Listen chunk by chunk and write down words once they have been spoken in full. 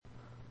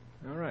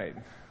All right.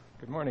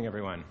 Good morning,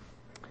 everyone.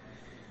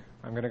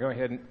 I'm going to go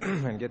ahead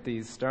and get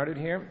these started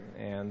here.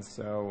 And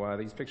so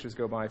these pictures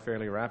go by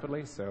fairly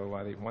rapidly. So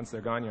once they're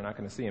gone, you're not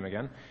going to see them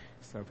again.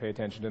 So pay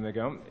attention when they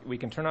go. We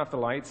can turn off the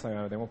lights.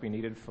 They won't be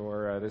needed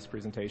for this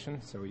presentation.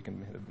 So we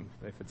can,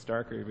 if it's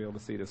darker, you'll be able to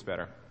see this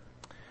better.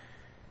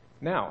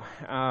 Now,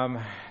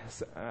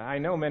 I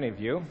know many of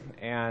you,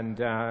 and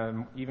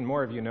even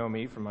more of you know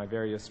me from my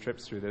various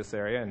trips through this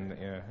area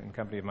in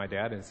company of my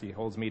dad as he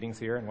holds meetings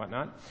here and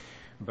whatnot.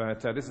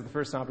 But this is the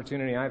first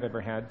opportunity I've ever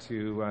had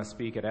to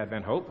speak at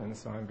Advent Hope, and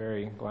so I'm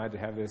very glad to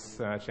have this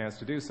chance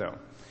to do so.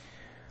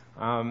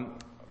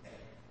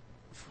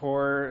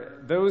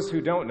 For those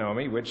who don't know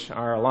me, which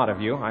are a lot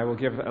of you, I will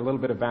give a little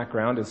bit of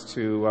background as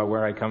to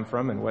where I come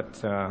from and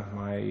what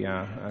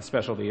my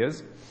specialty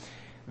is.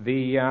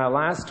 The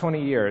last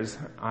 20 years,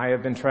 I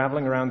have been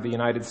traveling around the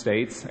United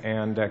States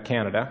and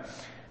Canada,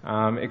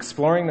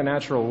 exploring the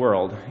natural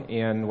world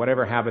in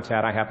whatever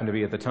habitat I happen to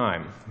be at the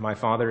time. My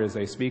father is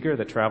a speaker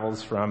that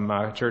travels from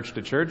church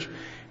to church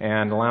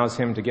and allows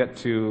him to get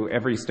to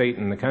every state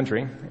in the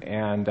country,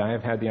 and I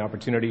have had the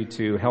opportunity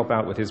to help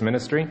out with his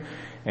ministry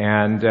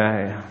and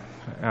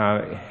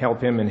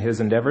help him in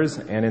his endeavors,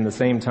 and in the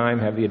same time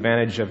have the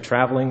advantage of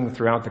traveling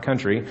throughout the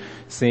country,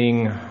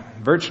 seeing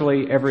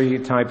virtually every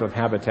type of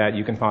habitat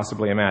you can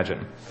possibly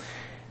imagine.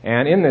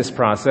 And in this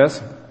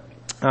process,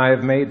 I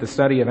have made the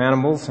study of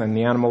animals and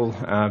the animal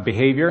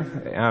behavior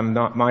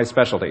not my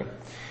specialty.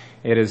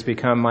 It has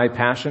become my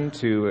passion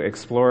to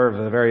explore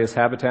the various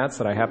habitats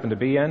that I happen to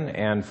be in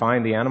and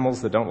find the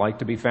animals that don't like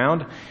to be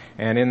found,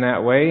 and in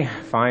that way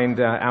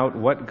find out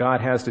what God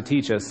has to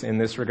teach us in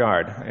this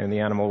regard in the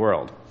animal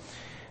world.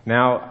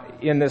 Now,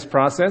 in this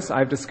process,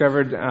 I've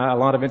discovered a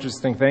lot of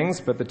interesting things,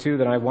 but the two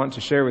that I want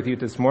to share with you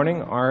this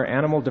morning are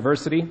animal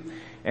diversity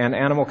and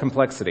animal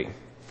complexity.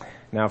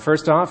 Now,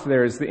 first off,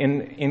 there's the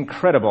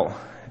incredible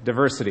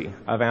diversity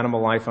of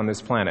animal life on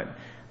this planet.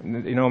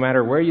 No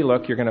matter where you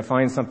look, you're going to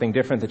find something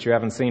different that you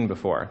haven't seen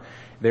before.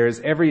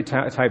 There's every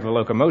type of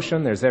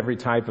locomotion, there's every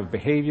type of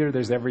behavior,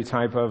 there's every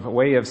type of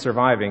way of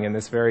surviving in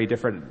this very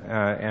different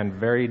and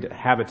varied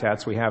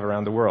habitats we have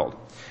around the world.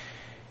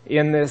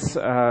 In this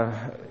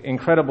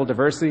incredible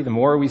diversity, the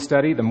more we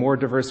study, the more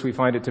diverse we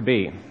find it to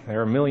be.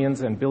 There are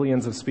millions and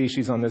billions of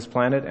species on this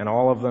planet, and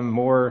all of them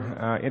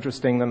more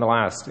interesting than the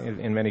last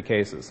in many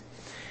cases.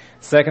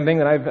 Second thing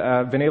that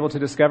I've been able to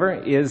discover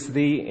is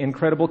the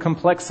incredible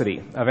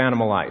complexity of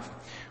animal life.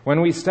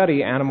 When we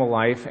study animal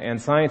life, and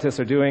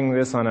scientists are doing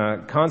this on a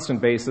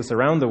constant basis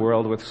around the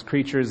world with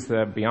creatures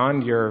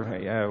beyond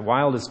your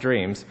wildest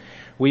dreams,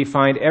 we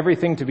find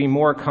everything to be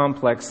more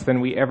complex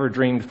than we ever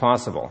dreamed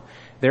possible.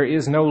 There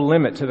is no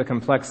limit to the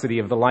complexity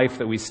of the life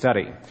that we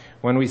study.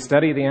 When we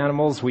study the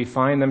animals, we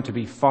find them to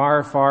be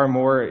far, far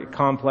more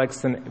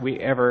complex than we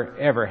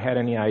ever had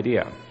any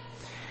idea.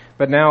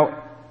 But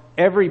now,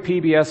 every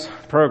PBS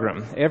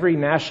program, every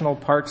National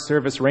Park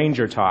Service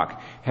ranger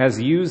talk has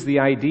used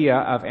the idea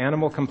of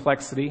animal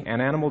complexity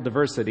and animal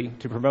diversity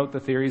to promote the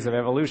theories of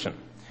evolution.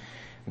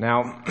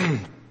 Now,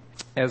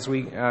 as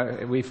we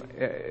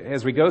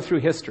go through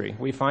history,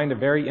 we find a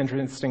very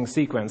interesting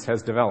sequence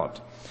has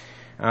developed.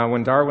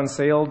 When Darwin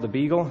sailed the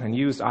Beagle and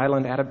used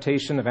island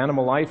adaptation of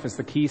animal life as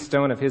the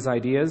keystone of his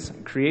ideas,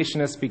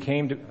 creationists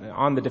became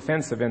on the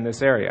defensive in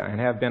this area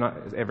and have been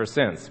ever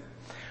since.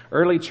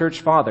 Early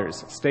church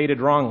fathers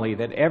stated wrongly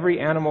that every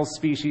animal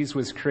species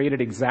was created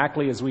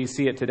exactly as we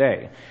see it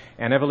today,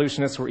 and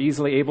evolutionists were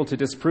easily able to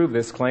disprove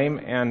this claim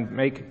and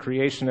make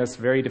creationists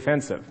very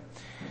defensive.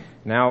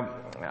 Now,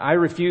 I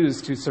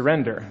refuse to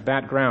surrender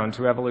that ground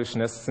to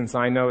evolutionists since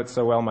I know it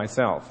so well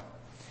myself.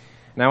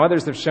 Now,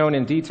 others have shown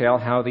in detail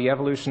how the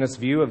evolutionist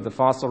view of the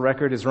fossil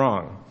record is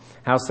wrong,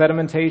 how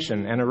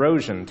sedimentation and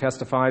erosion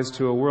testifies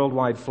to a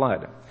worldwide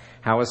flood,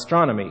 how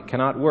astronomy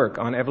cannot work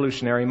on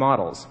evolutionary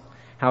models,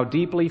 how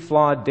deeply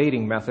flawed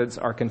dating methods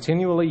are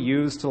continually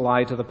used to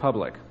lie to the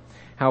public,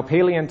 how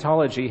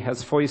paleontology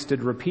has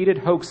foisted repeated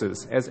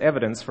hoaxes as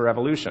evidence for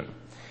evolution.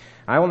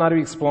 I will not be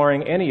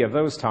exploring any of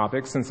those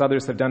topics since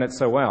others have done it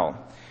so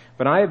well,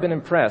 but I have been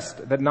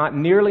impressed that not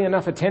nearly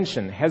enough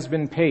attention has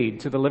been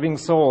paid to the living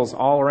souls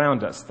all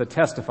around us that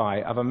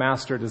testify of a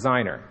master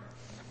designer.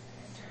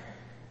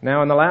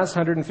 Now, in the last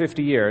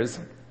 150 years,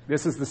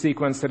 this is the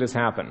sequence that has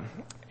happened.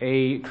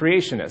 A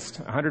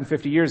creationist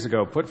 150 years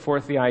ago put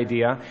forth the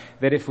idea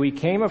that if we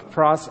came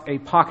across a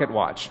pocket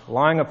watch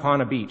lying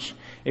upon a beach,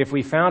 if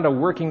we found a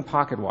working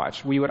pocket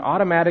watch, we would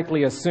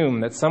automatically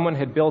assume that someone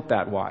had built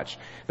that watch,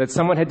 that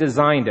someone had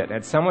designed it,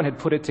 and someone had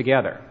put it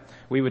together.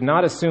 We would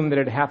not assume that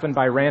it happened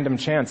by random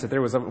chance, that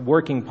there was a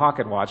working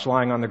pocket watch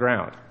lying on the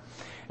ground.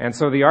 And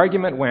so the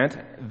argument went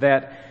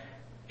that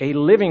a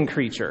living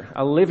creature,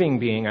 a living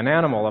being, an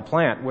animal, a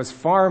plant, was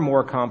far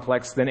more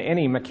complex than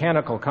any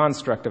mechanical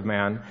construct of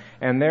man,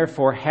 and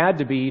therefore had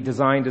to be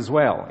designed as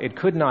well. It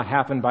could not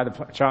happen by the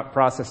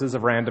processes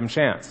of random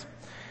chance.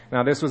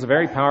 Now, this was a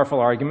very powerful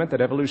argument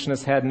that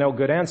evolutionists had no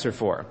good answer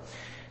for.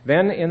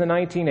 Then, in the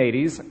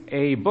 1980s,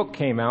 a book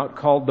came out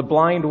called The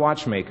Blind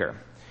Watchmaker.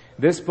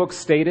 This book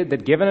stated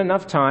that given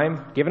enough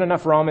time, given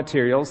enough raw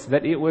materials,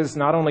 that it was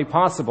not only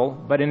possible,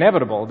 but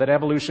inevitable that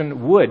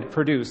evolution would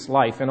produce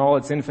life in all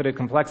its infinite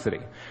complexity,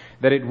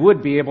 that it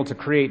would be able to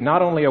create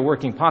not only a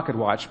working pocket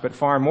watch, but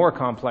far more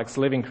complex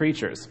living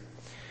creatures.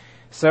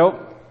 So,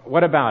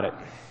 what about it?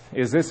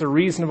 Is this a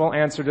reasonable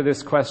answer to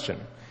this question?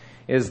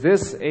 Is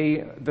this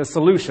the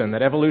solution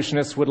that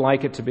evolutionists would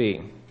like it to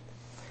be?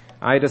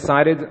 I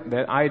decided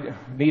that I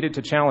needed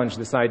to challenge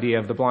this idea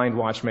of the blind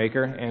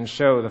watchmaker and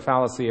show the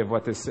fallacy of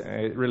what this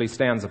really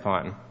stands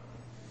upon.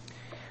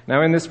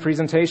 Now, in this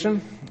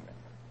presentation,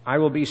 I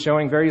will be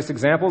showing various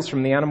examples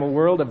from the animal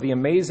world of the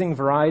amazing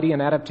variety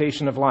and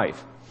adaptation of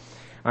life.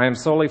 I am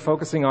solely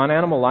focusing on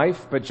animal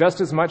life, but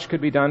just as much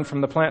could be done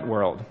from the plant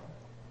world.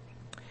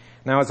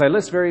 Now, as I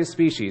list various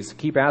species,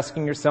 keep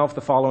asking yourself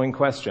the following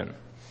question.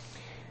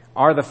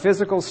 Are the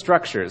physical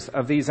structures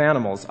of these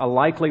animals a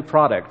likely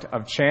product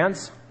of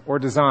chance or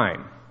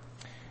design?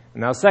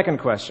 Now, second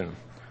question.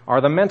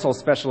 Are the mental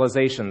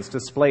specializations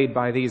displayed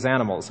by these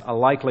animals a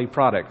likely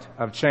product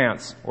of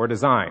chance or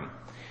design?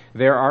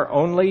 There are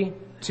only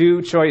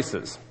two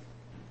choices,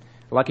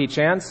 lucky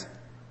chance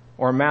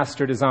or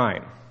master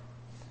design.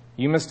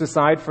 You must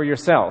decide for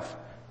yourself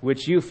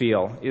which you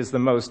feel is the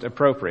most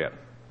appropriate.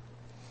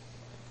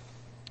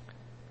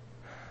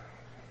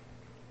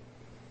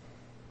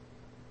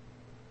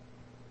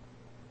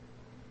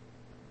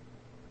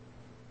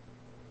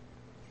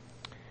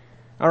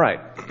 All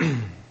right.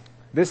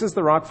 This is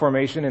the rock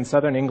formation in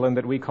southern England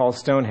that we call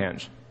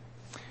Stonehenge.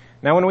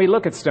 Now, when we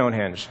look at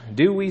Stonehenge,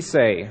 do we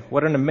say,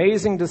 what an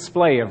amazing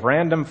display of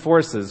random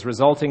forces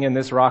resulting in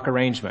this rock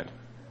arrangement?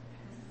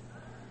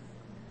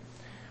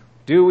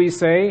 Do we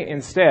say,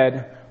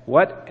 instead,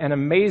 what an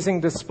amazing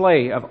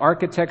display of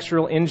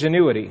architectural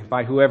ingenuity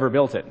by whoever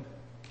built it?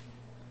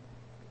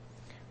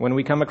 When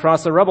we come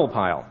across a rubble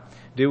pile,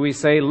 do we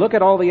say, look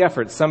at all the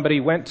effort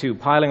somebody went to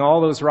piling all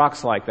those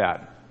rocks like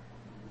that?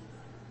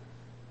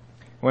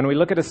 When we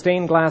look at a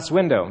stained glass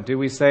window, do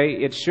we say,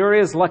 it sure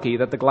is lucky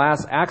that the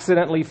glass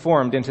accidentally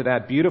formed into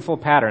that beautiful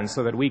pattern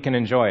so that we can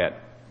enjoy it?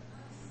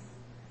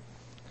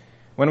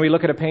 When we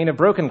look at a pane of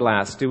broken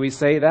glass, do we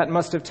say, that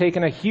must have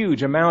taken a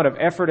huge amount of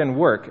effort and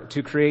work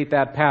to create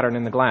that pattern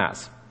in the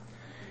glass?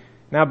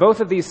 Now, both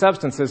of these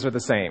substances are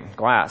the same,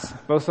 glass.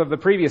 Both of the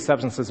previous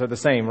substances are the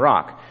same,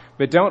 rock.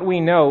 But don't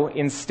we know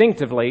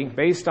instinctively,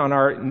 based on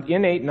our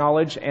innate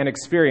knowledge and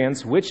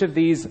experience, which of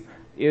these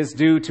is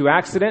due to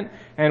accident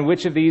and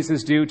which of these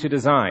is due to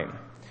design?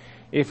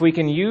 If we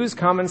can use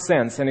common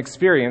sense and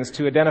experience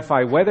to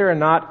identify whether or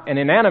not an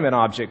inanimate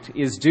object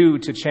is due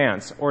to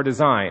chance or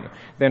design,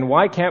 then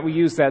why can't we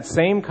use that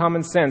same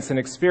common sense and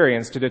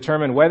experience to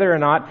determine whether or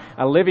not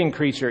a living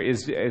creature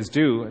is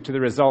due to the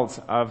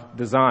results of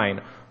design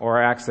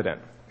or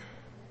accident?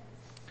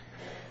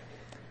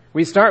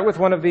 We start with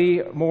one of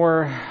the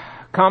more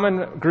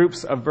common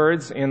groups of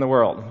birds in the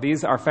world.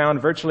 These are found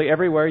virtually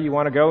everywhere you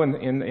want to go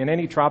in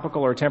any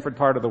tropical or temperate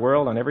part of the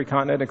world, on every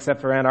continent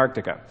except for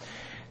Antarctica.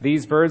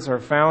 These birds are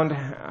found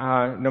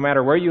no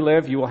matter where you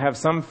live. You will have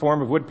some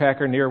form of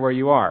woodpecker near where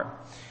you are.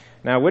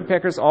 Now,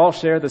 woodpeckers all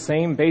share the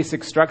same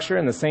basic structure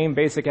and the same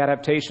basic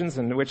adaptations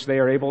in which they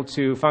are able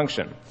to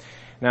function.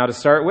 Now, to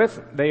start with,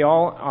 they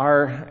all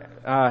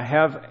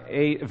have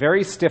a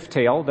very stiff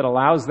tail that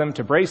allows them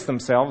to brace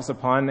themselves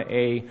upon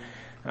a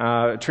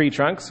tree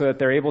trunk so that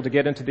they're able to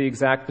get into the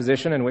exact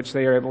position in which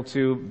they are able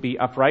to be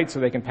upright so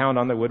they can pound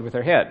on the wood with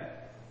their head.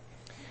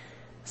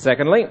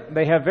 Secondly,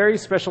 they have very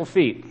special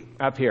feet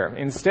up here.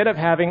 Instead of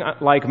having,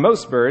 like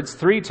most birds,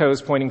 3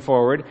 toes pointing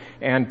forward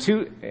and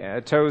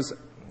 2 toes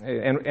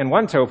and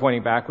 1 toe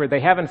pointing backward, they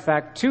have in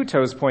fact 2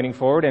 toes pointing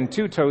forward and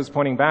 2 toes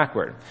pointing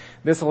backward.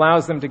 This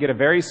allows them to get a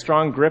very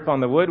strong grip on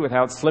the wood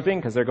without slipping,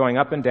 because they're going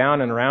up and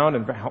down and around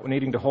and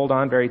needing to hold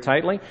on very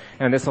tightly,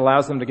 and this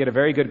allows them to get a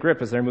very good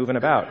grip as they're moving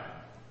about.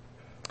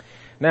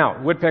 Now,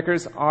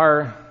 woodpeckers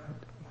are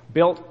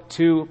built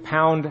to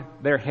pound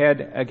their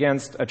head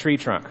against a tree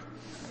trunk.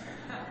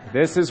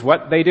 This is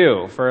what they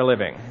do for a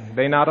living.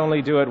 They not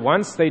only do it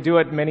once, they do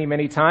it many,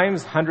 many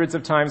times, hundreds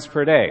of times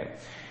per day.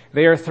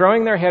 They are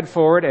throwing their head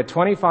forward at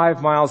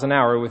 25 miles an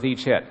hour with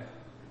each hit.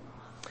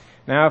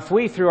 Now, if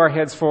we threw our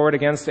heads forward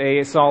against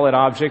a solid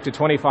object at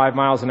 25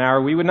 miles an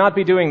hour, we would not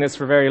be doing this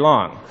for very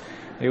long.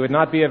 It would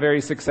not be a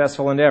very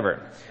successful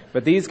endeavor.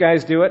 But these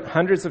guys do it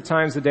hundreds of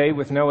times a day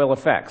with no ill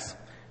effects.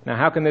 Now,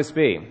 how can this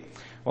be?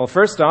 Well,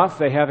 first off,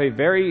 they have a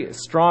very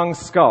strong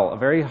skull, a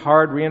very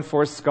hard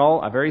reinforced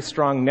skull, a very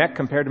strong neck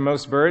compared to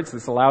most birds.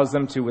 This allows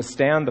them to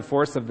withstand the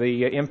force of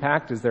the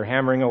impact as they're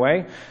hammering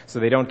away, so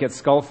they don't get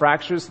skull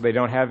fractures, so they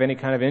don't have any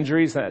kind of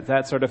injuries,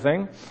 that sort of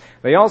thing.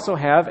 They also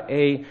have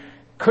a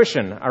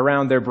cushion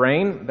around their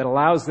brain that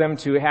allows them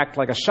to act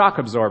like a shock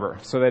absorber,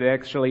 so that it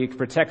actually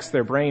protects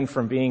their brain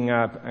from being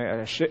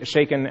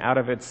shaken out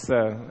of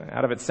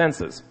its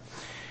senses.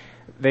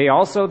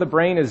 The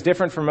brain is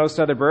different from most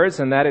other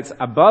birds in that it's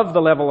above the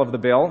level of the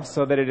bill,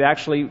 so that it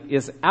actually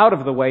is out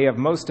of the way of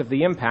most of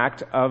the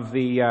impact of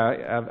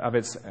of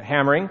its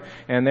hammering,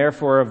 and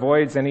therefore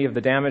avoids any of the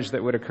damage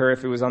that would occur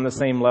if it was on the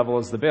same level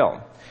as the bill.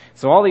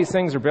 So all these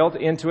things are built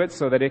into it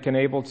so that it can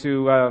able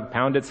to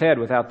pound its head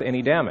without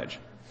any damage.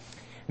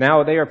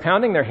 Now, they are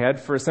pounding their head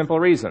for a simple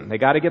reason. They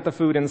got to get the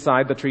food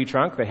inside the tree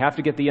trunk. They have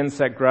to get the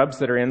insect grubs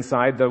that are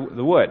inside the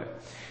wood.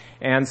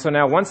 And so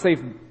now once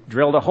they've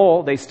drilled a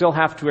hole, they still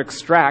have to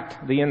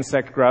extract the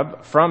insect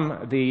grub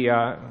from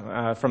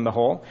the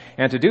hole.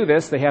 And to do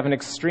this, they have an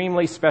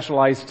extremely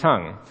specialized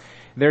tongue.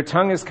 Their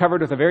tongue is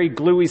covered with a very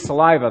gluey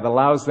saliva that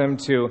allows them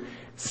to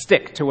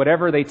stick to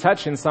whatever they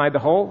touch inside the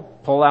hole,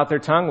 pull out their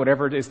tongue.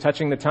 Whatever is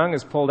touching the tongue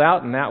is pulled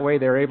out, and that way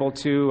they're able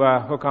to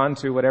hook on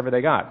to whatever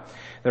they got.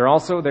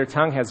 Their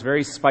tongue has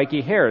very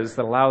spiky hairs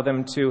that allow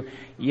them to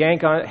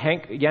yank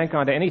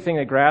onto anything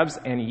that grabs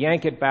and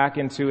yank it back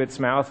into its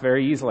mouth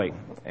very easily.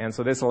 And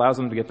so this allows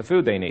them to get the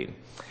food they need.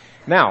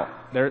 Now,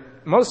 their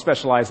most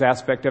specialized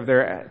aspect of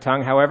their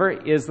tongue, however,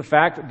 is the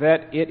fact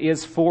that it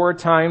is 4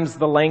 times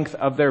the length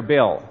of their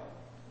bill.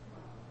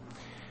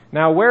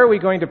 Now, where are we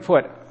going to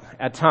put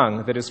a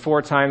tongue that is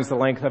 4 times the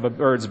length of a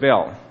bird's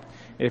bill?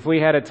 If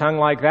we had a tongue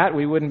like that,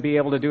 we wouldn't be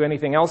able to do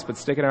anything else but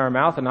stick it in our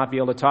mouth and not be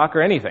able to talk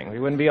or anything. We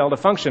wouldn't be able to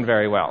function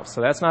very well.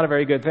 So that's not a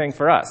very good thing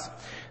for us.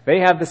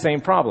 They have the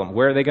same problem.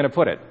 Where are they going to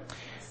put it?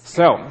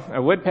 So,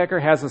 a woodpecker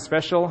has a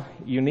special,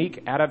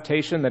 unique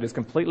adaptation that is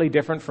completely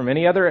different from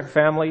any other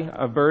family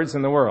of birds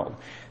in the world.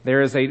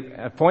 There is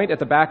a point at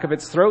the back of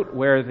its throat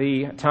where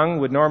the tongue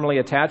would normally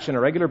attach in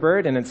a regular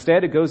bird, and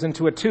instead it goes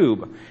into a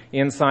tube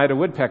inside a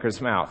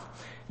woodpecker's mouth.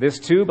 This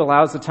tube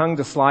allows the tongue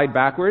to slide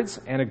backwards,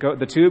 and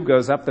the tube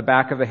goes up the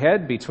back of the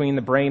head, between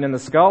the brain and the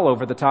skull,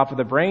 over the top of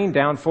the brain,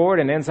 down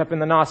forward, and ends up in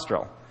the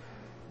nostril,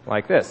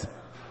 like this.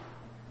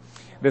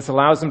 This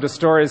allows him to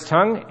store his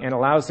tongue and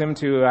allows him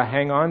to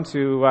hang on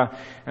to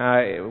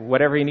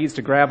whatever he needs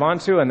to grab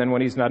onto, and then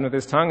when he's done with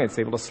his tongue, it's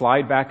able to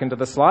slide back into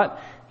the slot.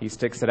 He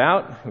sticks it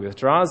out,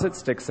 withdraws it,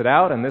 sticks it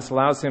out, and this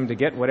allows him to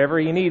get whatever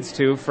he needs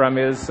to from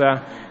his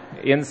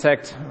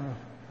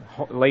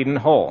insect-laden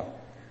hole.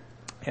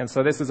 And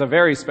so this is a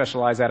very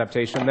specialized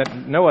adaptation that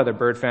no other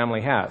bird family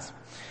has.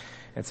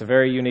 It's a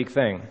very unique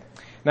thing.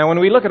 Now,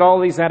 when we look at all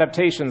these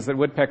adaptations that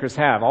woodpeckers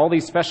have, all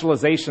these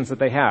specializations that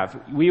they have,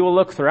 we will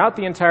look throughout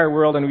the entire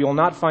world and we will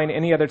not find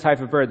any other type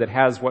of bird that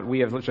has what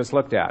we have just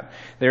looked at.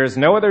 There is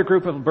no other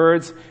group of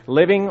birds,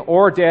 living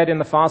or dead in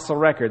the fossil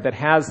record, that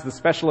has the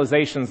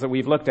specializations that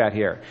we've looked at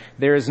here.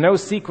 There is no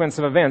sequence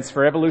of events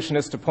for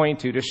evolutionists to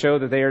point to show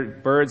that they are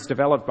birds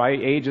developed by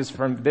ages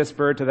from this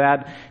bird to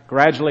that,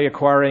 gradually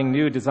acquiring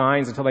new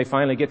designs until they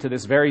finally get to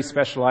this very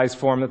specialized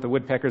form that the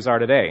woodpeckers are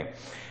today.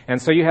 And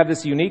so you have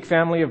this unique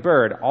family of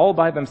bird, all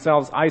by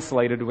themselves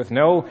isolated, with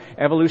no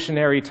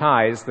evolutionary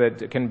ties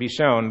that can be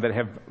shown that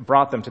have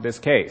brought them to this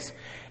case.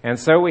 And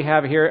so we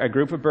have here a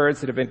group of birds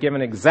that have been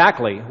given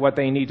exactly what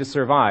they need to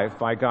survive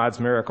by God's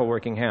miracle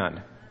working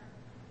hand.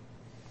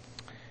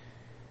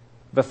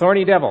 The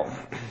thorny devil.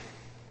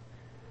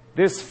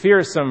 This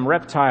fearsome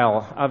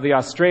reptile of the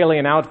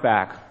Australian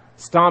outback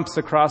stomps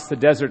across the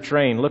desert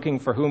terrain looking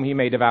for whom he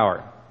may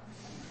devour.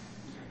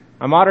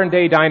 A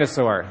modern-day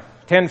dinosaur,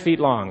 10 feet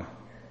long.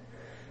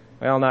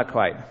 Well, not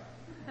quite.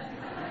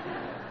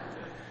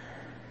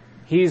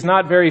 He's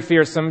not very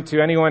fearsome to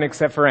anyone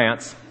except for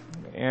ants,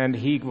 and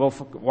he will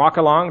walk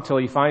along till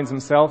he finds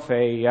himself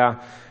a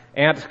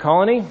ant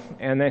colony,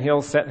 and then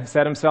he'll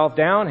set himself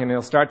down and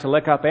he'll start to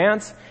lick up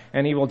ants,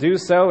 and he will do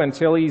so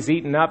until he's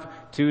eaten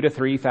up 2,000 to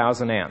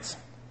 3,000 ants.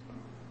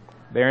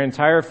 Their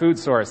entire food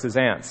source is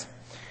ants,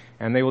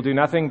 and they will do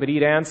nothing but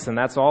eat ants, and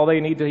that's all they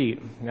need to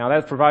eat. Now,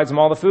 that provides them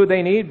all the food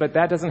they need, but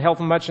that doesn't help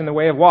them much in the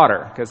way of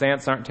water, because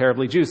ants aren't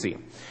terribly juicy.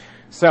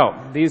 So,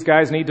 these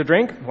guys need to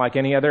drink like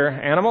any other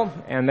animal,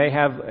 and they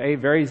have a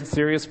very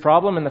serious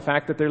problem in the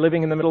fact that they're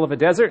living in the middle of a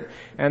desert,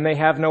 and they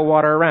have no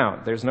water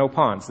around. There's no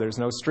ponds, there's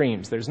no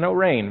streams, there's no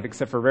rain,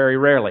 except for very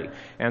rarely.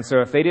 And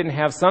so if they didn't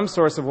have some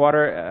source of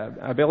water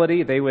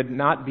ability, they would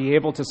not be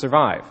able to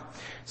survive.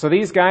 So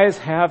these guys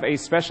have a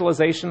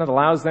specialization that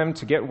allows them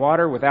to get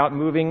water without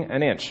moving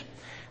an inch.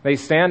 They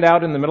stand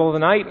out in the middle of the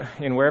night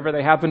in wherever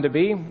they happen to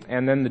be,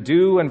 and then the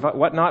dew and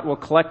whatnot will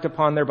collect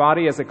upon their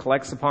body as it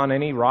collects upon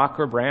any rock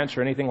or branch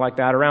or anything like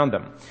that around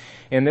them.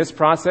 In this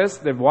process,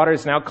 the water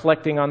is now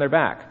collecting on their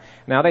back.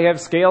 Now they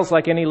have scales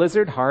like any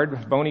lizard,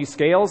 hard, bony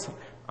scales.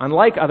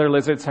 Unlike other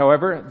lizards,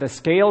 however, the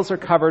scales are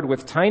covered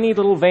with tiny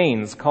little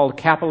veins called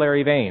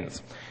capillary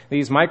veins.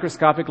 These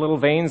microscopic little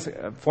veins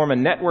form a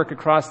network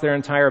across their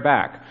entire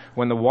back.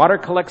 When the water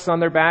collects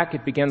on their back,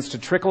 it begins to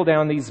trickle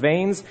down these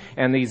veins,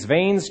 and these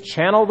veins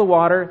channel the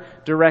water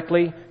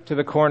directly to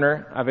the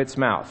corner of its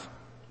mouth.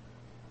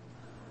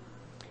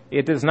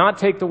 It does not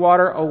take the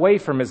water away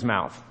from his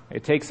mouth.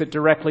 It takes it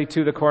directly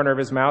to the corner of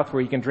his mouth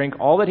where he can drink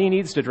all that he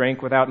needs to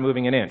drink without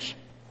moving an inch.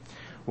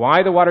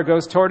 Why the water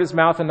goes toward his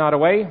mouth and not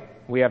away,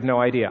 we have no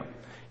idea.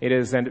 It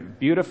is a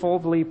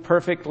beautifully,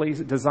 perfectly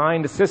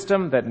designed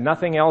system that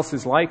nothing else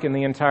is like in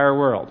the entire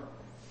world.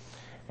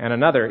 and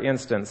another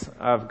instance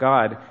of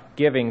God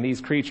giving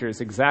these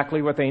creatures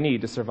exactly what they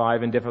need to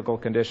survive in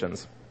difficult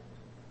conditions.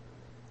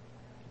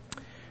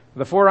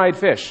 The four-eyed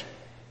fish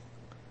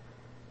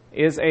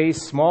is a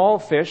small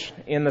fish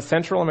in the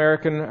Central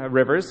American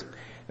rivers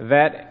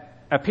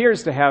that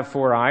appears to have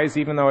four eyes,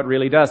 even though it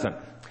really doesn't.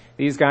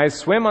 These guys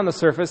swim on the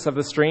surface of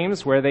the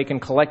streams where they can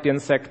collect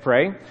insect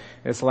prey.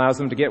 This allows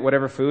them to get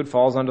whatever food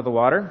falls under the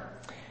water.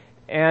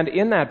 And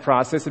in that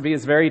process,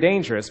 it's very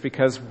dangerous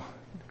because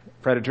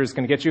predators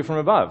can get you from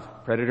above.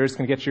 Predators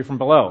can get you from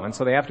below. And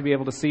so they have to be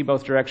able to see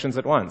both directions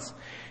at once.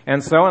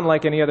 And so,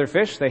 unlike any other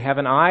fish, they have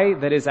an eye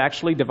that is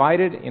actually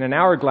divided in an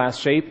hourglass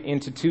shape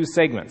into two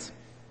segments.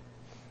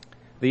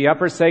 The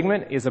upper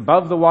segment is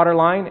above the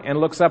waterline and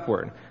looks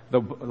upward. The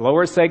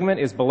lower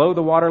segment is below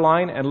the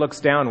waterline and looks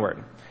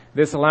downward.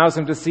 This allows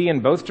him to see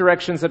in both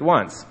directions at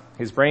once.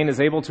 His brain is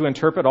able to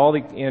interpret all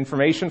the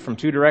information from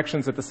two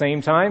directions at the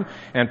same time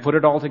and put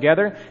it all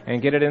together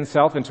and get it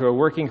himself into a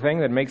working thing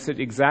that makes it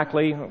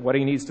exactly what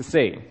he needs to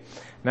see.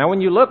 Now,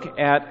 when you look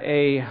at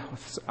an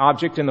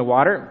object in the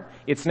water,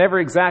 it's never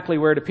exactly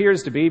where it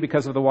appears to be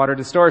because of the water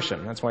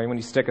distortion. That's why when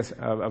you stick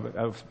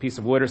a piece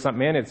of wood or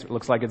something in, it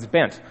looks like it's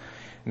bent.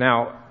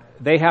 Now,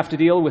 they have to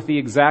deal with the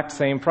exact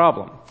same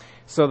problem.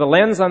 So the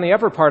lens on the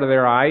upper part of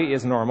their eye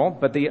is normal,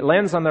 but the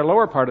lens on their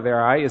lower part of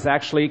their eye is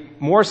actually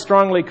more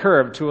strongly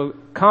curved to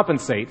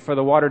compensate for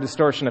the water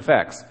distortion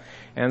effects.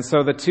 And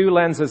so the two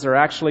lenses are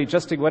actually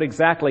just what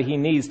exactly he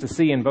needs to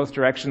see in both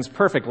directions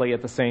perfectly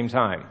at the same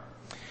time.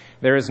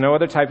 There is no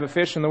other type of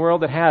fish in the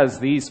world that has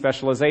these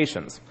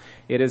specializations.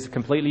 It is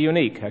completely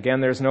unique. Again,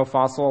 there's no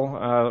fossil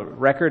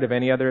record of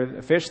any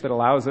other fish that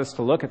allows us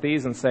to look at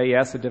these and say,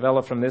 yes, it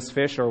developed from this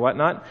fish or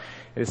whatnot.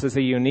 This is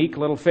a unique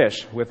little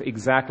fish with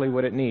exactly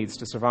what it needs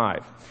to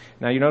survive.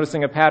 Now, you're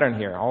noticing a pattern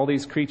here. All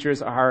these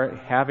creatures are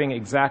having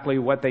exactly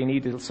what they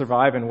need to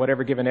survive in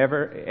whatever given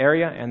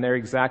area, and they're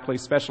exactly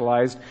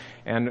specialized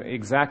and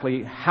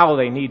exactly how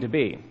they need to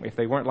be. If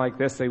they weren't like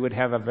this, they would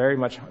have a very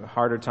much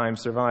harder time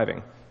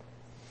surviving.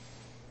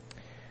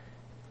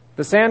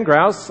 The sand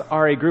grouse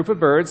are a group of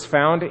birds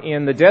found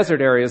in the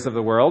desert areas of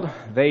the world.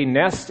 They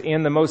nest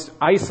in the most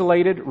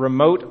isolated,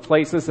 remote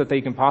places that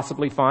they can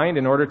possibly find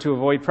in order to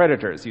avoid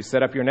predators. You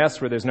set up your nest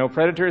where there's no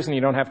predators and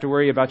you don't have to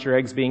worry about your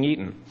eggs being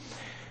eaten.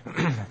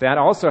 That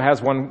also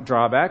has one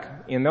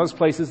drawback. In those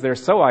places, they're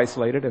so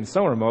isolated and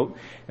so remote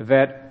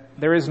that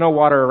there is no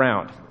water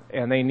around.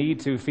 And they need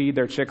to feed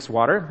their chicks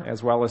water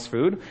as well as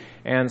food.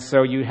 And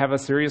so you have a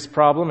serious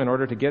problem in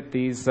order to get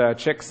these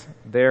chicks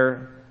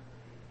their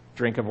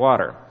drink of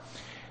water.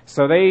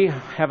 So they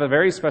have a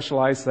very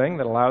specialized thing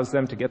that allows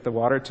them to get the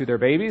water to their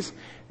babies.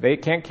 They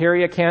can't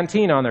carry a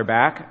canteen on their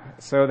back,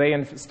 so they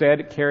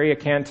instead carry a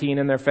canteen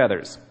in their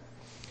feathers.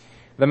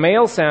 The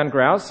male sand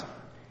grouse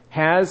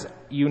has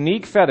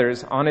unique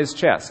feathers on his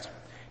chest.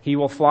 He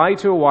will fly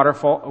to a water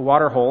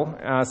hole,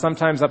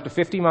 sometimes up to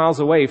 50 miles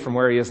away from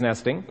where he is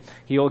nesting.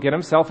 He will get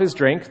himself his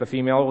drink. The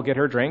female will get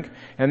her drink.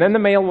 And then the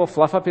male will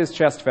fluff up his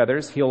chest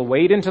feathers. He'll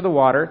wade into the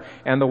water,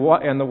 and the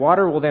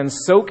water will then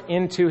soak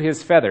into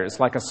his feathers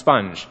like a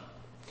sponge.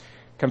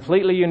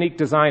 Completely unique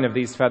design of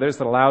these feathers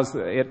that allows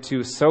it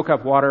to soak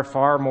up water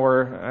far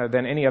more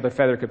than any other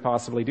feather could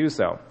possibly do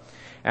so.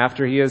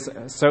 After he has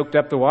soaked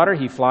up the water,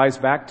 he flies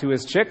back to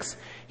his chicks.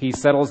 He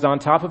settles on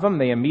top of them.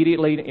 They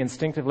immediately,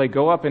 instinctively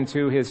go up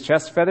into his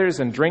chest feathers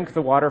and drink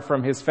the water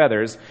from his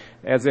feathers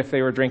as if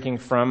they were drinking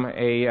from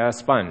a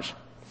sponge.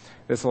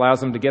 This allows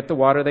them to get the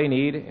water they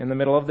need in the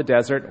middle of the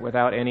desert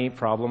without any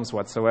problems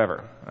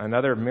whatsoever.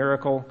 Another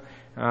miracle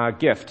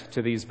gift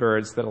to these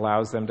birds that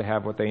allows them to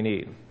have what they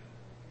need.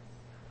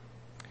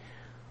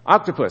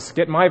 Octopus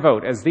get my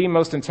vote as the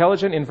most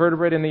intelligent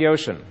invertebrate in the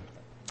ocean.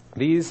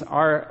 These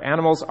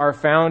animals are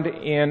found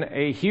in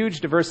a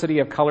huge diversity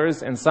of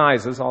colors and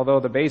sizes,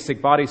 although the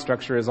basic body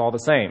structure is all the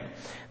same.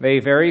 They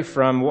vary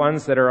from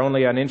ones that are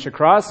only an inch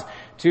across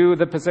to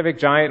the Pacific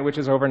giant, which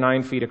is over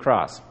 9 feet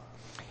across.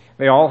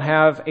 They all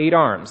have 8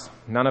 arms.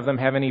 None of them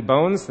have any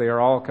bones. They are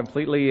all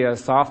completely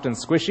soft and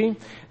squishy.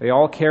 They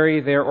all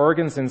carry their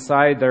organs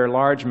inside their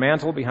large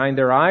mantle behind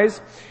their eyes.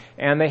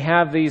 And they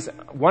have these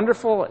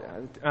wonderful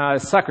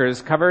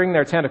suckers covering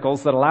their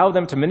tentacles that allow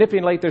them to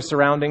manipulate their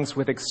surroundings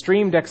with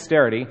extreme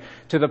dexterity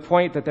to the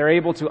point that they're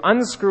able to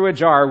unscrew a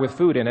jar with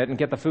food in it and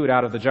get the food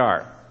out of the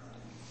jar.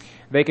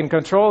 They can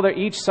control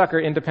each sucker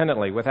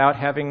independently without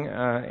having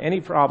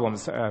any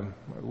problems.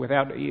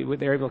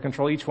 They're able to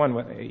control each one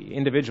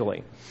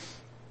individually.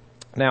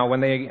 Now,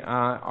 when they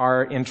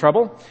are in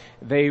trouble,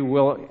 they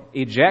will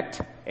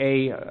eject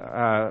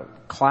a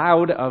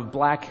cloud of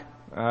black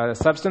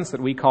substance that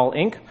we call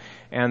ink,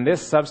 and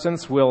this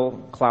substance will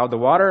cloud the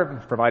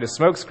water, provide a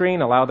smoke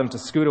screen, allow them to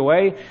scoot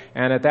away,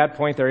 and at that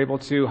point they're able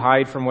to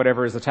hide from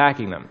whatever is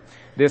attacking them.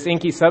 This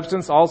inky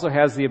substance also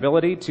has the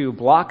ability to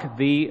block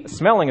the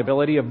smelling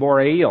ability of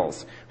moray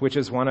eels, which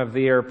is one of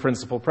their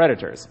principal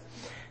predators.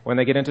 When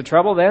they get into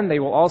trouble, then, they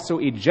will also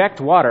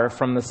eject water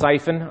from the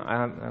siphon.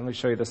 Let me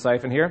show you the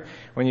siphon here.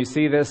 When you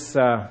see this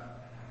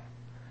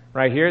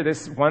Right here,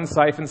 this one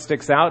siphon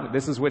sticks out.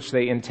 This is which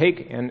they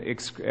intake and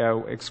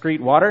excrete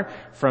water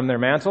from their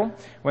mantle.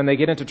 When they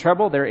get into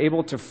trouble, they're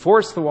able to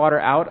force the water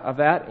out of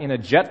that in a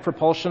jet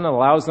propulsion that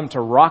allows them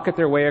to rocket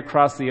their way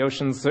across the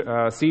ocean's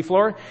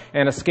seafloor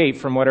and escape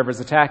from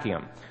whatever's attacking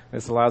them.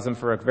 This allows them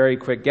for a very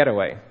quick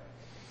getaway.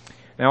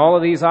 Now, all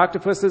of these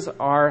octopuses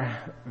are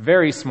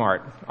very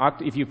smart.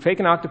 If you take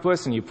an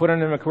octopus and you put it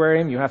in an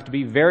aquarium, you have to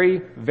be very,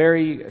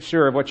 very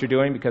sure of what you're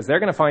doing, because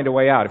they're going to find a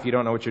way out if you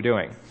don't know what you're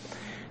doing.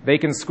 They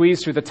can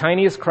squeeze through the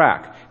tiniest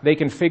crack. They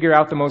can figure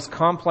out the most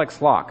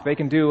complex lock. They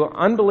can do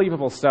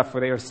unbelievable stuff where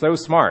they are so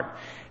smart.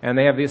 And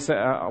they have this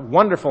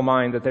wonderful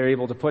mind that they're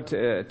able to put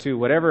to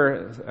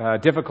whatever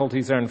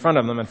difficulties are in front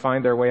of them and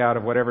find their way out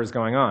of whatever is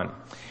going on.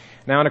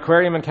 Now, an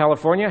aquarium in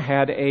California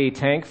had a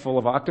tank full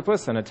of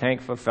octopus and a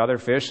tank of other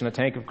fish and a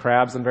tank of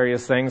crabs and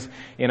various things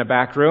in a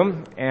back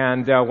room.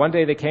 And one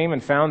day they came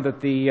and found that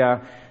the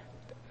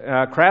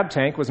crab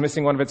tank was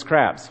missing one of its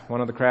crabs.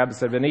 One of the crabs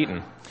had been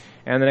eaten.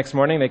 And the next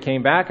morning they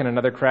came back and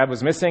another crab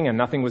was missing and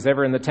nothing was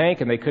ever in the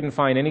tank, and they couldn't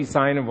find any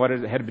sign of what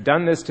had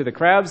done this to the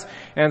crabs.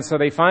 And so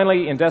they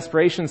finally, in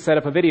desperation, set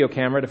up a video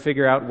camera to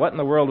figure out what in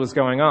the world was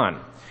going on.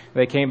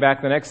 They came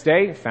back the next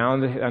day,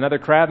 found another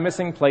crab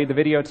missing, played the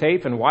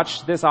videotape, and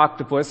watched this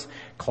octopus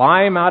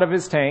climb out of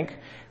his tank,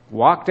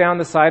 walk down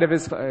the side of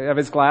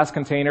his glass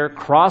container,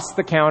 cross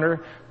the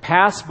counter,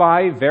 pass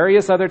by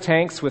various other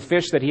tanks with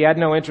fish that he had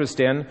no interest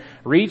in,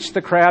 reach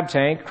the crab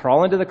tank,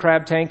 crawl into the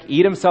crab tank,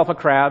 eat himself a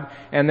crab,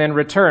 and then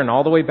return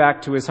all the way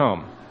back to his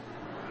home.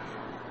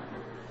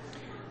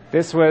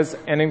 This was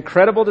an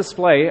incredible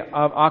display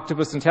of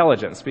octopus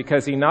intelligence,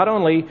 because he not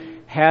only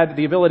had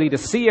the ability to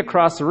see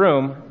across the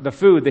room the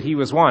food that he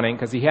was wanting,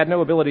 because he had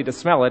no ability to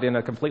smell it in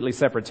a completely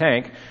separate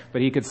tank,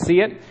 but he could see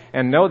it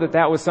and know that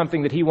that was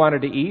something that he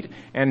wanted to eat,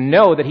 and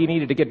know that he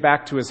needed to get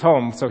back to his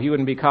home so he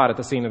wouldn't be caught at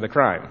the scene of the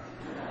crime.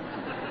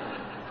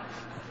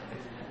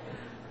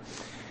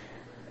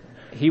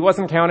 He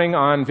wasn't counting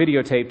on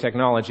videotape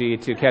technology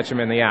to catch him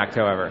in the act,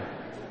 however.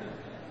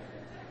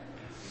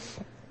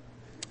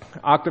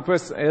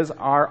 Octopuses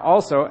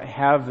also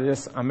have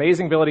this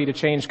amazing ability to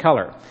change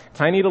color.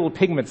 Tiny little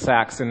pigment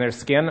sacs in their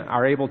skin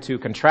are able to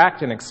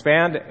contract and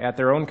expand at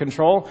their own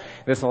control.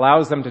 This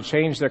allows them to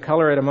change their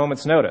color at a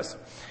moment's notice.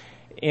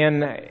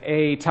 In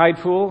a tide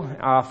pool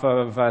off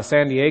of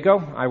San Diego,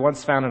 I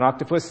once found an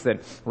octopus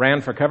that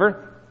ran for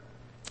cover.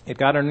 It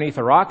got underneath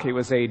a rock. It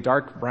was a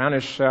dark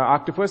brownish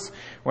octopus.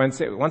 Once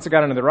it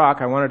got under the rock,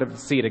 I wanted to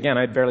see it again.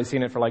 I'd barely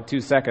seen it for like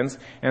 2 seconds.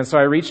 And so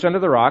I reached under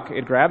the rock.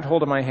 It grabbed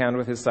hold of my hand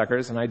with his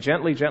suckers, and I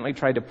gently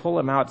tried to pull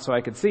him out so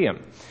I could see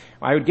him.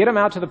 I would get him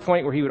out to the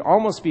point where he would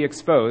almost be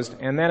exposed,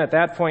 and then at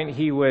that point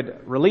he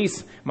would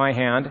release my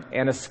hand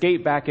and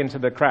escape back into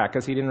the crack,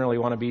 because he didn't really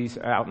want to be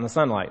out in the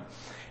sunlight.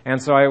 And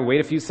so I would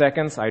wait a few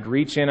seconds, I'd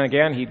reach in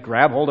again, he'd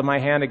grab hold of my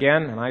hand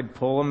again, and I'd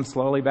pull him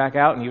slowly back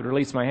out, and he would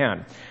release my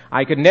hand.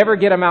 I could never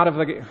get him out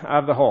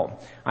of the hole.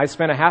 I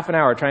spent a half an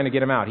hour trying to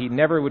get him out. He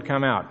never would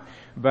come out.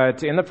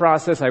 But in the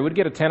process, I would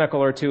get a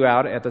tentacle or two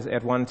out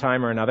at one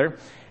time or another.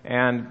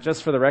 And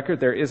just for the record,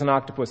 there is an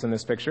octopus in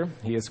this picture.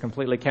 He is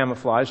completely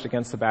camouflaged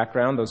against the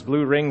background. Those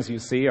blue rings you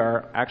see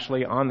are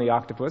actually on the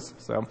octopus,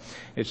 so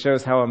it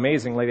shows how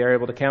amazingly they're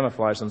able to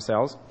camouflage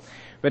themselves.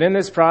 But in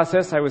this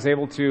process, I was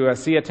able to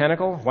see a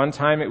tentacle. One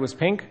time it was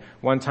pink,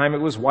 one time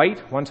it was white,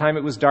 one time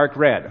it was dark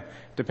red.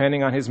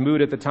 Depending on his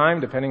mood at the time,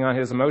 depending on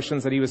his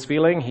emotions that he was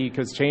feeling, he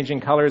was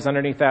changing colors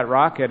underneath that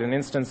rock at an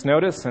instant's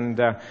notice, and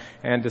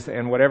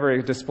whatever,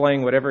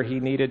 displaying whatever he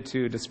needed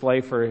to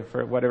display for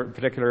whatever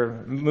particular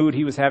mood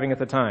he was having at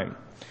the time.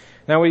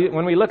 Now,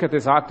 when we look at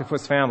this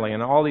octopus family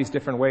and all these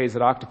different ways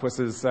that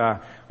octopuses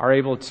are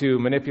able to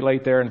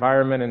manipulate their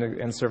environment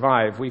and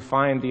survive, we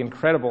find the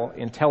incredible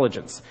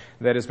intelligence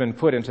that has been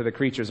put into the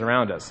creatures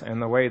around us,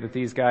 and the way that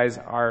these guys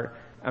are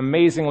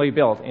amazingly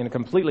built in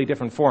completely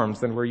different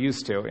forms than we're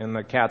used to in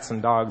the cats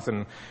and dogs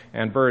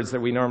and birds that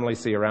we normally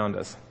see around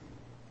us.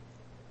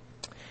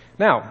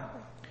 Now,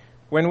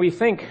 when we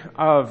think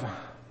of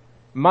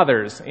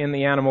mothers in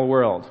the animal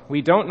world,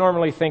 we don't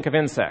normally think of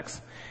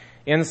insects.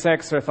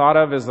 Insects are thought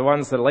of as the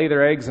ones that lay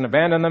their eggs and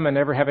abandon them and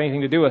never have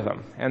anything to do with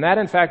them. And that,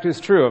 in fact, is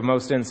true of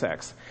most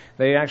insects.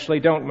 They actually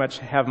don't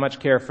have much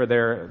care for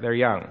their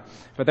young.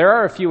 But there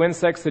are a few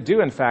insects that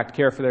do, in fact,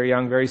 care for their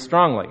young very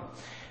strongly.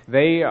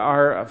 They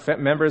are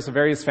members of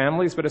various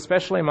families, but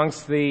especially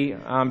amongst the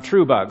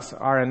true bugs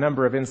are a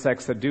number of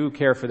insects that do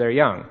care for their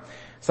young.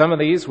 Some of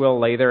these will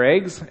lay their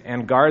eggs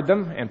and guard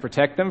them and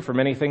protect them from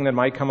anything that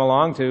might come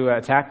along to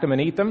attack them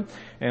and eat them,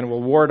 and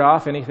will ward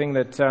off anything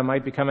that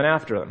might be coming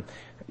after them.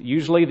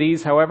 Usually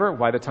these, however,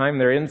 by the time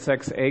their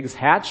insects' eggs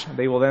hatch,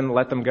 they will then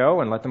let them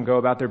go and let them go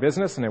about their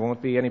business, and it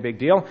won't be any big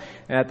deal.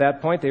 And at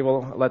that point, they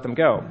will let them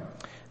go.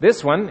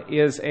 This one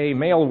is a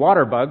male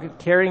water bug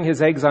carrying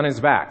his eggs on his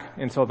back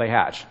until they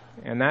hatch.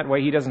 And that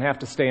way he doesn't have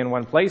to stay in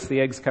one place. The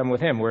eggs come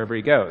with him wherever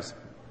he goes.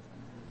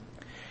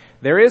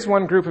 There is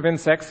one group of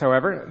insects,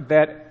 however,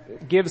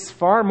 that gives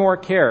far more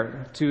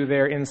care to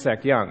their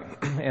insect young.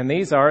 And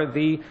these are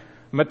the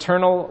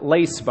maternal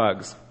lace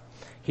bugs.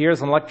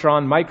 Here's an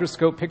electron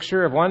microscope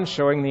picture of one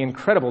showing the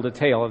incredible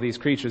detail of these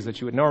creatures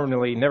that you would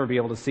normally never be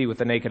able to see with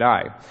the naked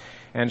eye,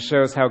 and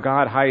shows how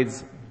God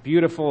hides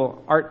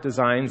beautiful art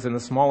designs in the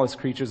smallest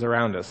creatures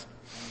around us.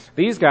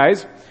 These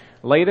guys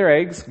lay their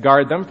eggs,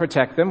 guard them,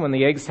 protect them. When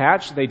the eggs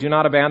hatch, they do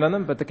not abandon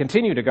them, but they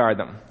continue to guard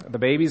them. The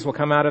babies will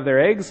come out of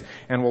their eggs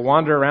and will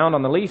wander around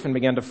on the leaf and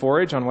begin to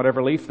forage on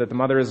whatever leaf that the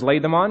mother has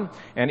laid them on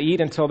and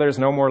eat until there's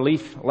no more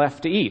leaf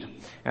left to eat.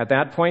 At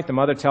that point, the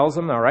mother tells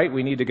them, all right,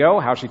 we need to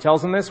go. How she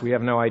tells them this, we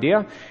have no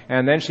idea.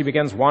 And then she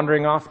begins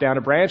wandering off down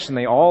a branch, and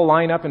they all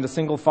line up into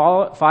single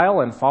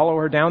file and follow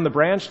her down the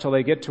branch till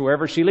they get to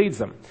wherever she leads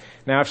them.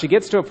 Now, if she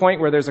gets to a point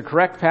where there's a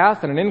correct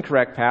path and an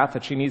incorrect path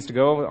that she needs to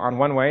go on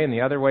one way and the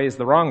other way is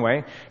the wrong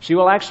way, she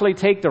will actually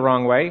take the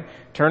wrong way,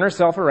 turn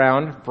herself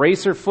around,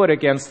 brace her foot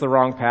against the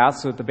wrong path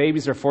so that the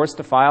babies are forced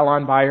to file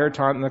on by her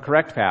on the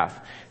correct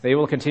path. They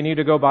will continue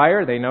to go by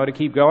her. They know to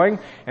keep going,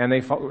 and they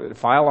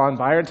file on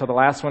by her until the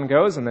last one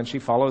goes, and then she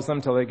follows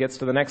them till it gets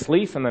to the next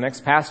leaf and the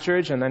next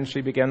pasturage, and then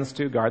she begins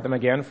to guard them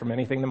again from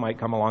anything that might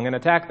come along and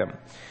attack them.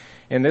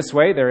 In this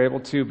way, they're able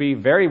to be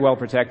very well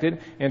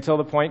protected until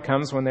the point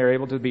comes when they're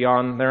able to be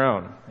on their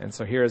own. And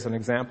so here is an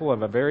example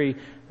of a very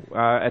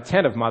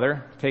attentive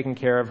mother taking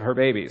care of her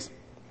babies.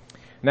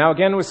 Now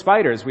again, with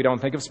spiders, we don't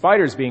think of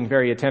spiders being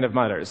very attentive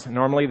mothers.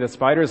 Normally the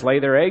spiders lay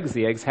their eggs,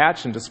 the eggs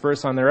hatch and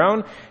disperse on their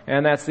own,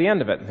 and that's the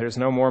end of it. There's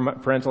no more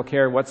parental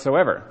care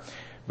whatsoever.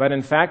 But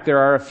in fact, there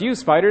are a few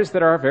spiders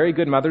that are very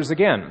good mothers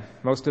again.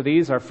 Most of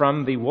these are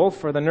from the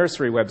wolf or the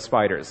nursery web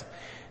spiders.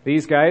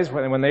 These guys,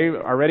 when they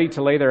are ready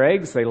to lay their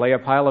eggs, they lay a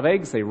pile of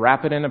eggs, they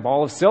wrap it in a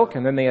ball of silk,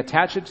 and then they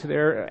attach it to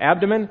their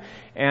abdomen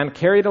and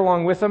carry it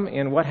along with them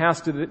in what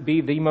has to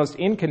be the most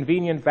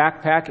inconvenient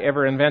backpack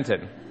ever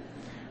invented,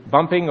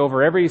 bumping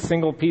over every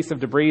single piece of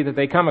debris that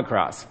they come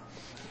across.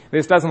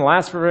 This doesn't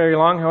last for very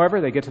long, however.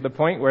 They get to the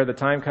point where the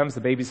time comes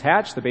the babies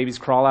hatch, the babies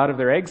crawl out of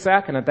their egg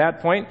sac, and at that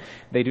point,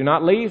 they do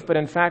not leave, but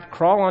in fact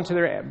crawl onto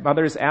their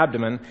mother's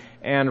abdomen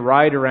and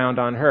ride around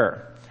on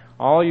her.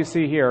 All you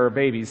see here are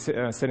babies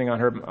sitting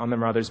on their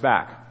mother's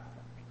back.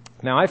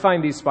 Now, I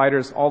find these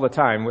spiders all the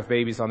time with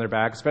babies on their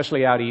back,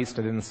 especially out east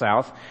and in the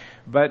south.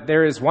 But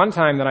there is one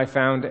time that I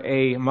found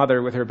a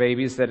mother with her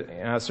babies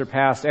that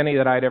surpassed any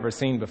that I'd ever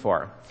seen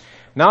before.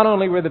 Not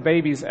only were the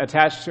babies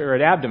attached to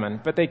her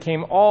abdomen, but they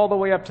came all the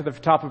way up to the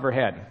top of her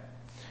head.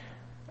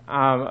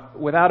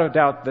 Without a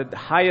doubt, the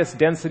highest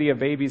density of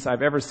babies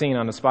I've ever seen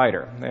on a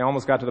spider. They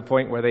almost got to the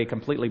point where they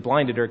completely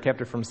blinded her,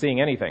 kept her from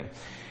seeing anything.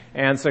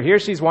 And so here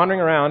she's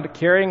wandering around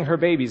carrying her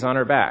babies on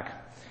her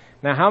back.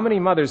 Now, how many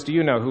mothers do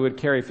you know who would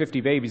carry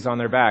 50 babies on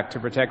their back to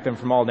protect them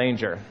from all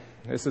danger?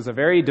 This is a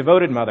very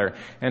devoted mother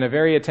and a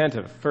very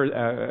attentive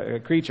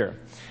creature.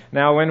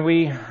 Now, when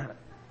we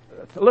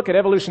look at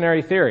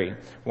evolutionary theory,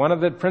 one of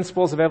the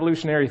principles of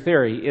evolutionary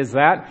theory is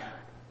that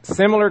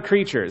similar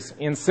creatures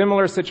in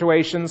similar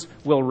situations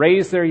will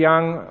raise their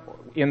young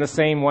in the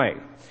same way.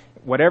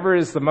 Whatever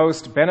is the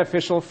most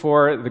beneficial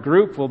for the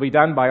group will be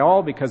done by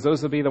all because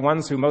those will be the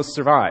ones who most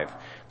survive.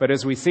 But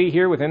as we see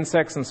here with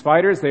insects and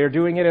spiders, they are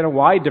doing it in a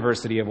wide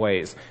diversity of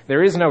ways.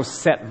 There is no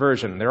set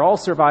version. They're all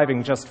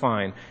surviving just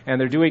fine, and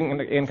they're doing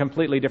it in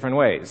completely different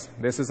ways.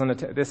 This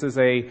is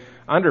a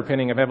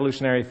underpinning of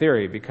evolutionary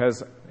theory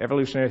because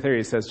evolutionary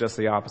theory says just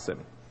the opposite.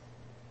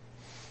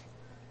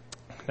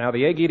 Now,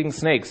 the egg-eating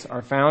snakes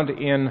are found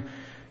in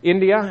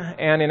India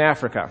and in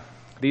Africa.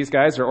 These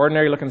guys are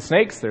ordinary-looking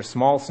snakes. They're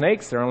small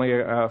snakes. They're only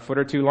a foot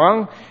or two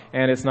long,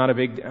 and it's not a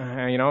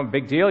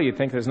big deal. You'd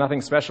think there's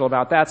nothing special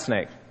about that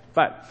snake.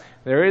 But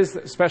there is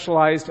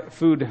specialized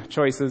food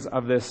choices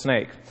of this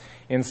snake.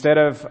 Instead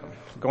of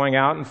going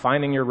out and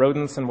finding your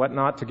rodents and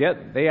whatnot to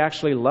get, they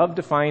actually love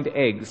to find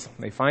eggs.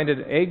 They find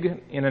an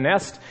egg in a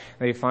nest.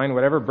 They find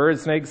whatever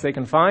bird's eggs they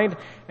can find,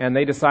 and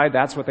they decide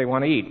that's what they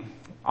want to eat.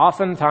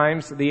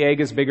 Oftentimes, the egg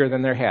is bigger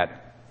than their head.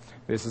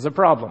 This is a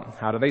problem.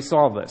 How do they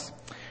solve this?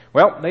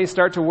 Well, they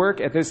start to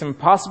work at this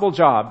impossible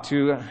job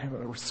to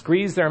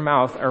squeeze their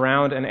mouth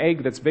around an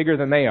egg that's bigger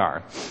than they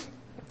are.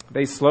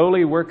 They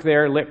slowly work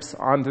their lips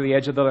onto the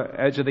edge of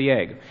the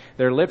egg.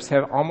 Their lips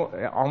have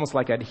almost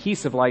like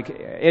adhesive-like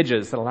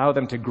edges that allow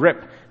them to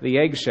grip the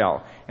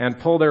eggshell and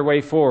pull their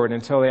way forward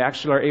until they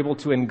actually are able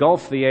to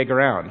engulf the egg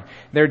around.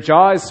 Their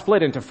jaw is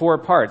split into 4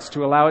 parts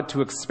to allow it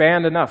to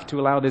expand enough to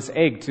allow this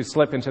egg to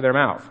slip into their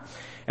mouth.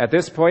 At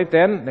this point,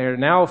 then, they're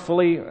now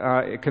fully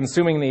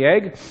consuming the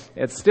egg.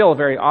 It's still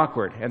very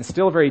awkward and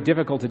still very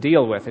difficult to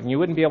deal with, and you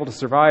wouldn't be able to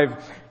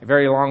survive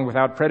very long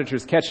without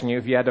predators catching you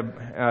if you had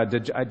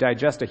to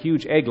digest a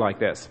huge egg like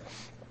this.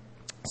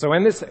 So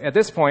at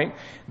this point,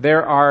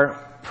 there are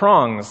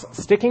prongs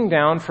sticking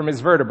down from his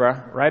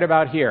vertebra right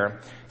about here,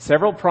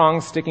 several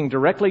prongs sticking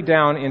directly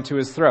down into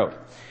his throat.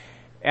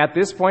 At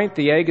this point,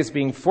 the egg is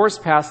being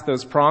forced past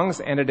those prongs,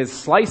 and it is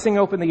slicing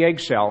open the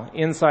eggshell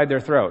inside their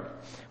throat.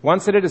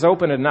 Once it is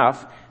open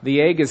enough, the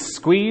egg is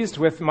squeezed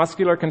with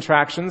muscular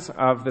contractions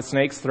of the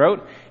snake's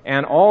throat,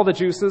 and all the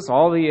juices,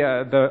 all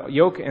the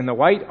yolk and the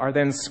white, are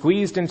then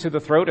squeezed into the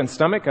throat and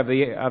stomach of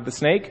the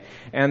snake,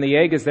 and the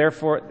egg is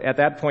therefore at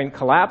that point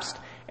collapsed,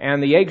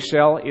 and the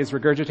eggshell is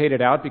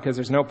regurgitated out because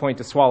there's no point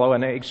to swallow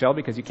an eggshell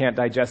because you can't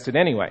digest it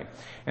anyway.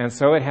 And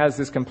so it has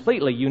this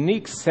completely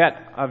unique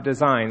set of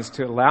designs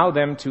to allow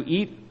them to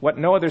eat what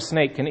no other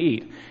snake can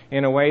eat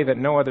in a way that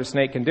no other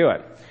snake can do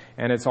it.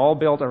 And it's all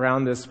built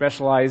around this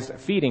specialized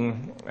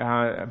feeding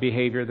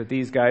behavior that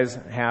these guys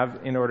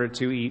have in order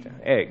to eat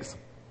eggs.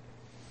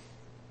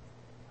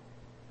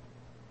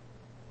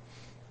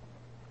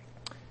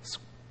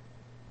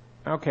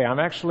 Okay, I'm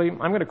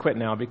going to quit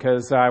now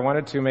because I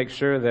wanted to make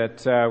sure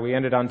that we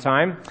ended on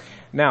time.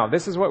 Now,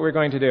 this is what we're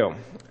going to do.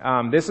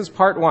 This is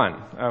part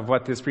one of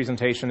what this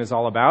presentation is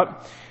all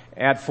about.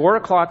 At 4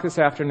 o'clock this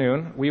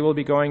afternoon, we will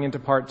be going into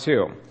part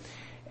two.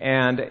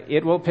 And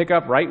it will pick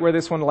up right where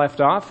this one left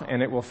off,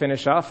 and it will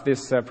finish off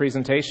this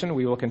presentation.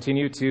 We will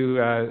continue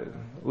to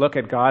look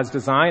at God's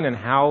design and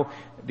how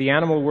the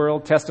animal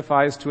world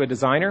testifies to a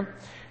designer,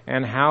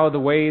 and how the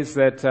ways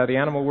that the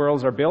animal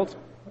worlds are built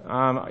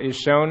is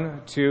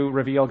shown to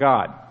reveal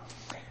God.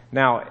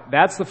 Now,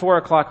 that's the 4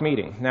 o'clock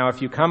meeting. Now,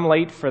 if you come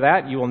late for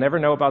that, you will never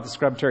know about the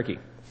scrub turkey.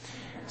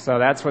 So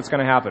that's what's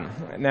going to happen.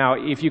 Now,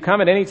 if you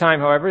come at any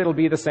time, however, it'll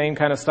be the same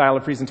kind of style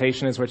of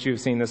presentation as what you've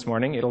seen this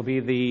morning. It'll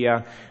be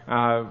the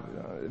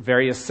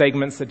various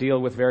segments that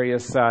deal with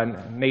various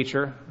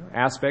nature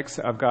aspects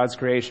of God's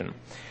creation.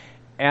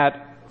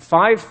 At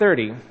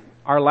 5:30,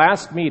 our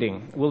last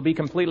meeting will be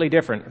completely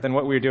different than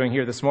what we're doing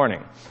here this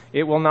morning.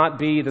 It will not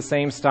be the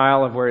same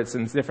style of where it's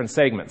in different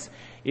segments.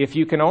 If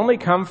you can only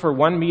come for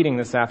one meeting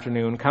this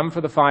afternoon, come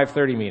for the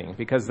 5:30 meeting,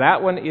 because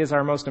that one is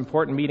our most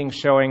important meeting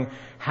showing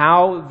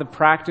how the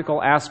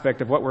practical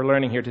aspect of what we're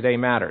learning here today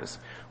matters.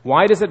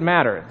 Why does it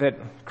matter that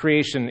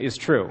creation is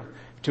true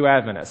to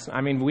Adventists?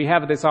 I mean, we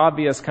have this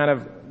obvious kind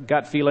of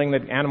gut feeling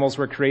that animals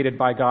were created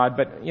by God,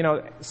 but,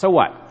 so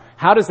what?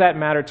 How does that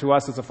matter to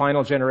us as a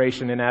final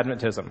generation in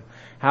Adventism?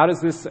 How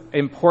is this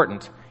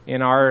important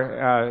in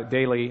our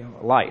daily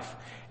life?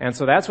 And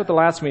so that's what the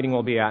last meeting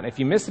will be at. If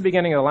you miss the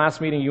beginning of the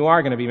last meeting, you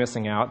are going to be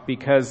missing out,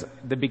 because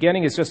the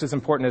beginning is just as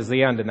important as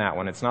the end in that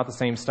one. It's not the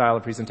same style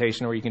of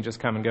presentation where you can just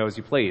come and go as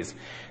you please.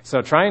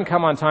 So try and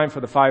come on time for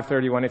the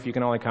 5:30 one if you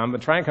can only come,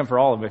 but try and come for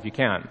all of them if you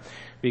can,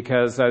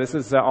 because this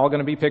is all going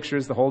to be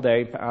pictures the whole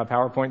day,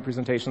 PowerPoint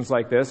presentations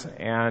like this,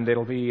 and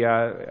it'll be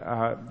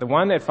the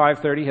one at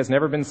 5:30 has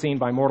never been seen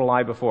by mortal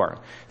eye before.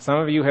 Some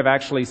of you have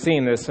actually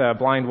seen this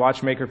blind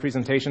watchmaker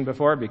presentation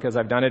before, because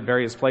I've done it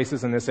various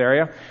places in this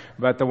area,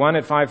 but the one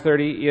at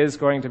 5:30 is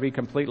going to be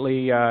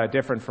completely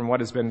different from what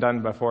has been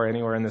done before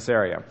anywhere in this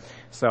area.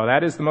 So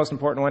that is the most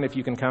important one. If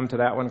you can come to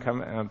that one,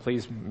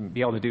 please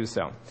be able to do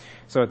so.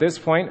 So at this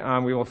point,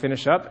 we will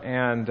finish up,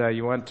 and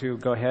you want to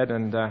go ahead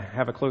and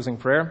have a closing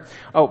prayer.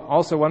 Oh,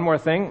 also one more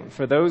thing.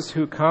 For those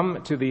who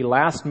come to the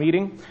last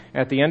meeting,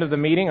 at the end of the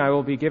meeting, I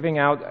will be giving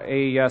out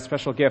a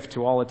special gift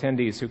to all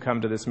attendees who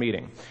come to this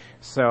meeting.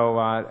 So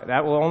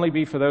that will only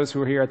be for those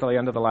who are here at the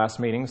end of the last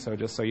meeting, so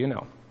just so you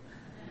know.